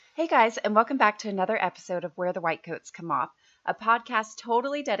Hey guys, and welcome back to another episode of Where the White Coats Come Off, a podcast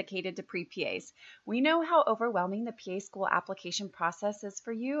totally dedicated to pre-PAs. We know how overwhelming the PA school application process is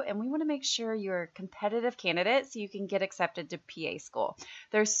for you, and we want to make sure you're a competitive candidate so you can get accepted to PA school.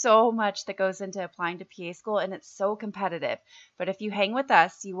 There's so much that goes into applying to PA school, and it's so competitive. But if you hang with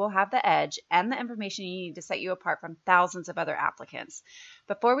us, you will have the edge and the information you need to set you apart from thousands of other applicants.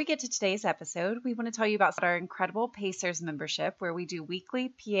 Before we get to today's episode, we want to tell you about our incredible Pacers membership, where we do weekly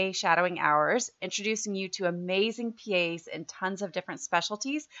PA shadowing hours, introducing you to amazing PAs in tons of different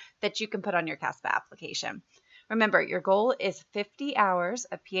specialties that you can put on your CASPA application. Remember, your goal is 50 hours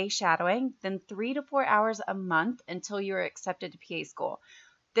of PA shadowing, then 3 to 4 hours a month until you are accepted to PA school.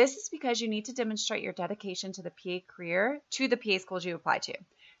 This is because you need to demonstrate your dedication to the PA career to the PA schools you apply to.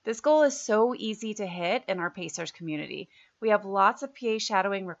 This goal is so easy to hit in our Pacers community. We have lots of PA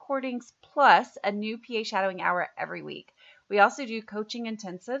shadowing recordings, plus a new PA shadowing hour every week. We also do coaching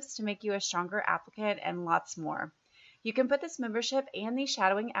intensives to make you a stronger applicant and lots more. You can put this membership and these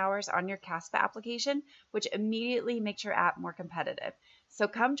shadowing hours on your CASPA application, which immediately makes your app more competitive. So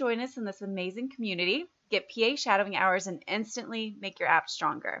come join us in this amazing community, get PA shadowing hours, and instantly make your app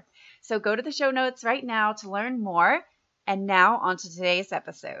stronger. So go to the show notes right now to learn more. And now on to today's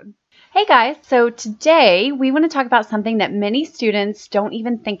episode. Hey guys, so today we want to talk about something that many students don't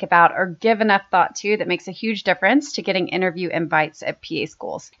even think about or give enough thought to that makes a huge difference to getting interview invites at PA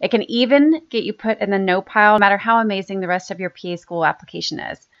schools. It can even get you put in the no pile no matter how amazing the rest of your PA school application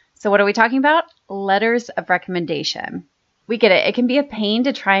is. So what are we talking about? Letters of recommendation. We get it. It can be a pain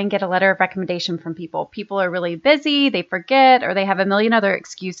to try and get a letter of recommendation from people. People are really busy, they forget, or they have a million other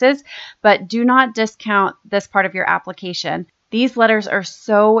excuses, but do not discount this part of your application. These letters are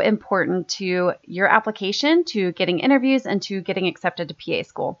so important to your application, to getting interviews, and to getting accepted to PA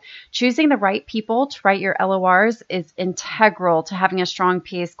school. Choosing the right people to write your LORs is integral to having a strong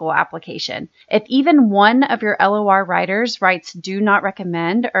PA school application. If even one of your LOR writers writes do not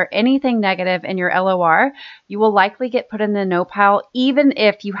recommend or anything negative in your LOR, you will likely get put in the no pile, even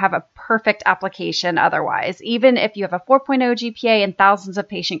if you have a perfect application otherwise, even if you have a 4.0 GPA and thousands of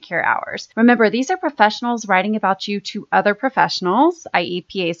patient care hours. Remember, these are professionals writing about you to other professionals, i.e.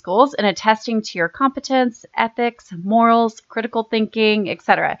 PA schools, and attesting to your competence, ethics, morals, critical thinking,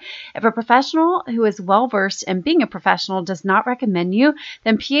 etc. If a professional who is well-versed in being a professional does not recommend you,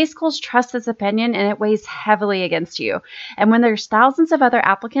 then PA schools trust this opinion and it weighs heavily against you. And when there's thousands of other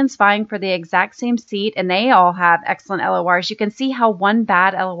applicants vying for the exact same seat and they all have excellent LORs, you can see how one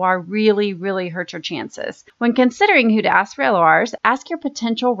bad LOR really hurts your chances. When considering who to ask for LORs, ask your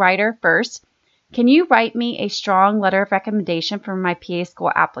potential writer first, can you write me a strong letter of recommendation for my PA school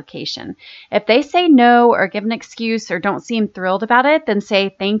application? If they say no or give an excuse or don't seem thrilled about it, then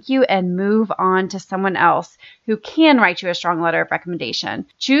say thank you and move on to someone else who can write you a strong letter of recommendation.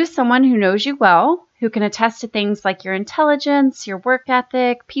 Choose someone who knows you well, who can attest to things like your intelligence, your work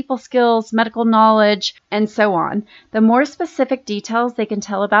ethic, people skills, medical knowledge, and so on. The more specific details they can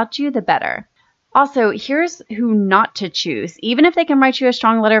tell about you, the better. Also, here's who not to choose. Even if they can write you a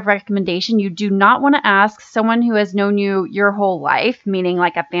strong letter of recommendation, you do not want to ask someone who has known you your whole life, meaning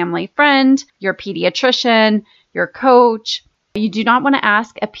like a family friend, your pediatrician, your coach. You do not want to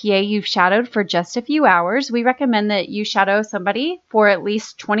ask a PA you've shadowed for just a few hours. We recommend that you shadow somebody for at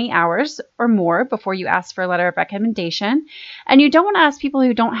least 20 hours or more before you ask for a letter of recommendation. And you don't want to ask people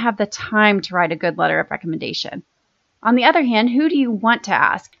who don't have the time to write a good letter of recommendation. On the other hand, who do you want to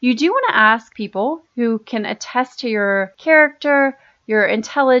ask? You do want to ask people who can attest to your character, your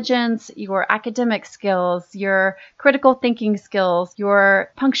intelligence, your academic skills, your critical thinking skills, your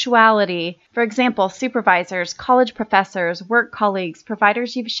punctuality. For example, supervisors, college professors, work colleagues,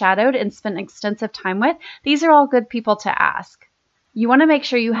 providers you've shadowed and spent extensive time with. These are all good people to ask. You want to make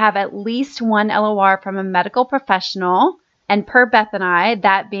sure you have at least one LOR from a medical professional, and per Beth and I,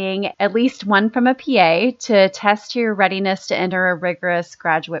 that being at least one from a PA to attest to your readiness to enter a rigorous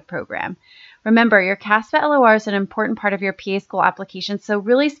graduate program. Remember, your CASPA LOR is an important part of your PA school application, so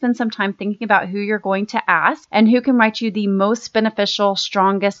really spend some time thinking about who you're going to ask and who can write you the most beneficial,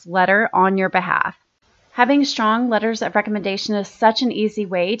 strongest letter on your behalf. Having strong letters of recommendation is such an easy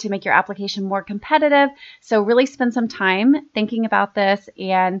way to make your application more competitive, so really spend some time thinking about this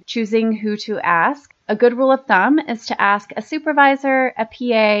and choosing who to ask. A good rule of thumb is to ask a supervisor, a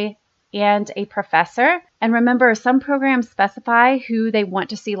PA, and a professor. And remember, some programs specify who they want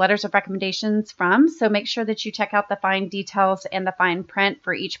to see letters of recommendations from, so make sure that you check out the fine details and the fine print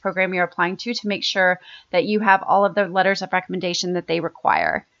for each program you're applying to make sure that you have all of the letters of recommendation that they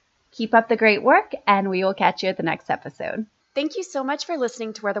require. Keep up the great work, and we will catch you at the next episode. Thank you so much for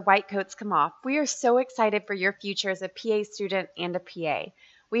listening to Where the White Coats Come Off. We are so excited for your future as a PA student and a PA.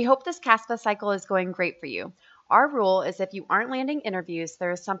 We hope this CASPA cycle is going great for you. Our rule is if you aren't landing interviews,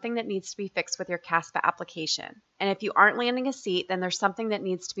 there is something that needs to be fixed with your CASPA application. And if you aren't landing a seat, then there's something that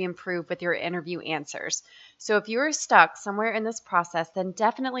needs to be improved with your interview answers. So if you are stuck somewhere in this process, then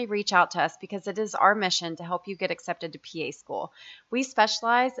definitely reach out to us because it is our mission to help you get accepted to PA school. We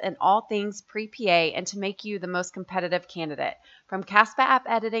specialize in all things pre-PA and to make you the most competitive candidate. From CASPA app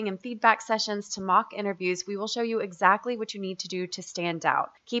editing and feedback sessions to mock interviews, we will show you exactly what you need to do to stand out.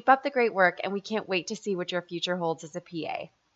 Keep up the great work, and we can't wait to see what your future holds as a PA.